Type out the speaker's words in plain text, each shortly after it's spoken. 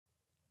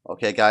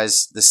Okay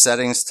guys, the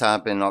settings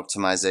tab in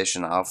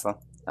Optimization Alpha,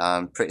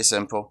 pretty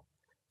simple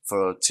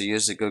to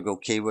use the Google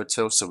keyword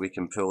tool, so we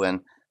can pull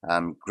in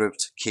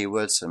grouped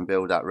keywords and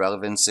build that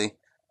relevancy.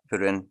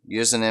 Put in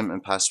username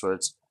and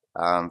passwords,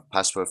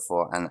 password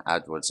for an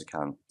AdWords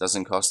account.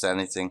 Doesn't cost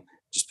anything,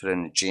 just put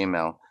in the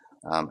Gmail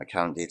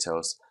account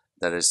details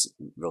that is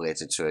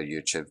related to a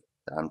YouTube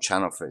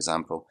channel, for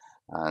example,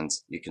 and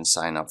you can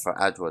sign up for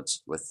AdWords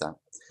with that.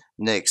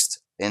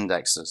 Next,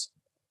 indexes.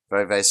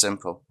 Very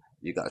simple.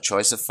 You got a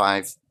choice of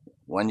 5.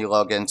 When you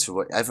log into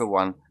whatever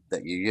one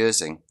that you're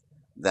using,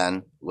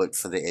 then look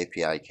for the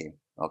API key.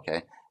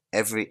 Okay,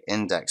 every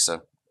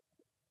indexer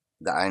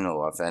that I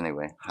know of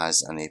anyway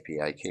has an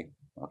API key.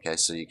 Okay,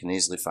 so you can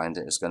easily find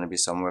it. It's going to be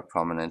somewhere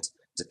prominent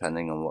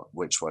depending on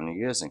which one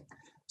you're using.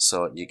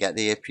 So you get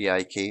the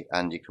API key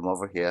and you come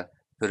over here,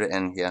 put it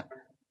in here,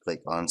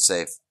 click on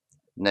save.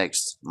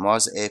 Next,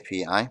 Moz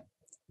API.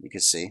 You can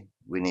see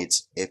we need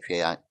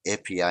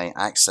API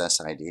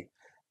access ID,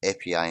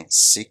 API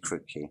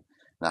secret key.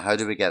 Now, how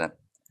do we get it?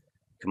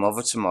 Come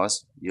over to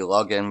Moz, you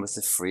log in with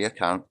the free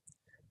account,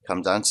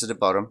 come down to the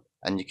bottom,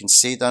 and you can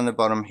see down the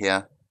bottom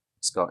here,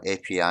 it's got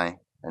API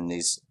and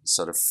these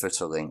sort of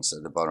footer links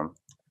at the bottom.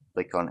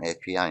 Click on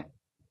API.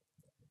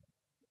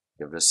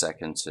 Give it a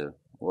second to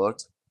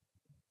load.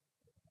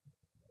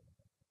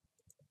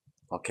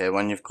 Okay,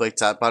 when you've clicked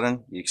that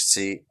button, you can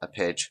see a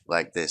page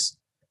like this.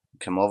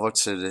 Come over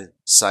to the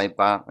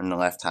sidebar on the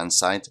left hand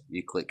side,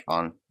 you click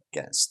on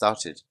Get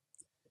Started.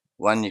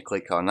 When you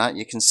click on that,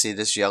 you can see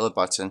this yellow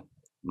button,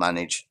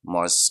 Manage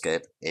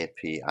Mozscape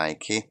API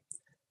Key.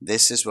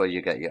 This is where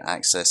you get your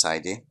access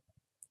ID.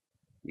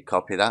 You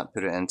copy that,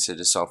 put it into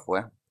the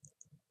software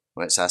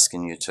where it's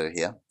asking you to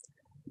here.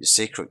 Your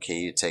secret key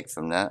you take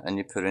from there and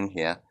you put in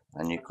here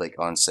and you click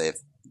on save.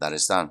 That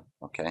is done.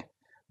 Okay.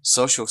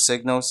 Social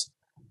signals,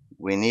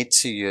 we need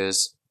to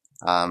use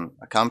a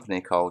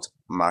company called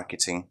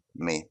Marketing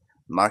Me.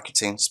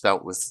 Marketing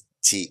spelt with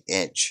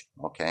TH.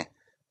 Okay.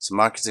 So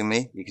Marketing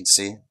Me, you can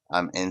see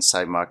I'm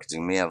inside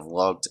Marketing Me. I've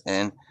logged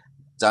in.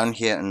 Down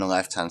here on the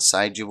left hand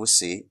side, you will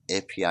see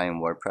API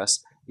and WordPress.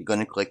 You're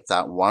going to click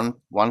that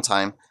one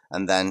time,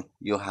 and then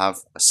you'll have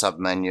a sub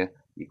menu.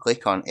 You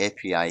click on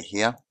API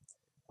here.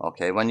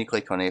 Okay, when you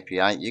click on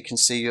API, you can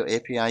see your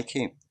API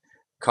key.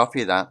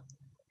 Copy that,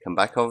 come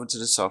back over to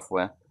the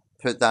software,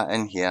 put that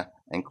in here,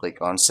 and click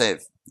on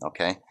save.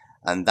 Okay,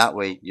 and that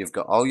way you've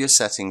got all your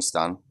settings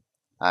done,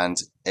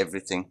 and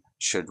everything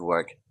should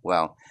work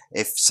well.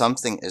 If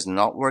something is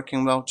not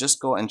working well, just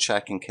go and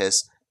check in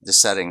case the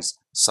settings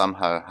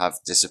somehow have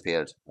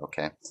disappeared.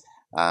 Okay,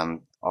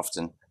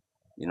 often,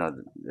 you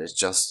know, it's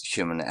just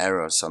human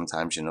error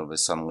sometimes, you know, with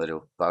some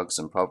little bugs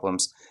and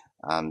problems,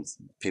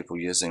 people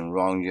using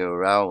wrong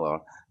URL,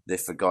 or they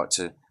forgot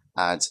to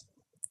add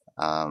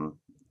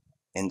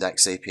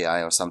index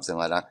API or something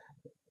like that.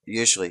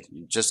 Usually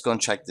you just go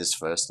and check this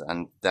first,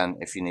 and then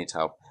if you need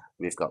help,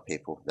 we've got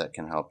people that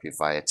can help you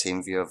via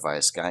TeamViewer, via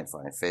Skype,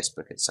 via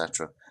Facebook,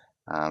 etc.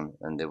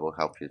 And they will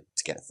help you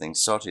to get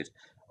things sorted.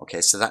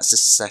 Okay, so that's the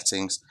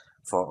settings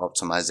for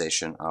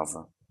Optimization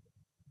Alpha.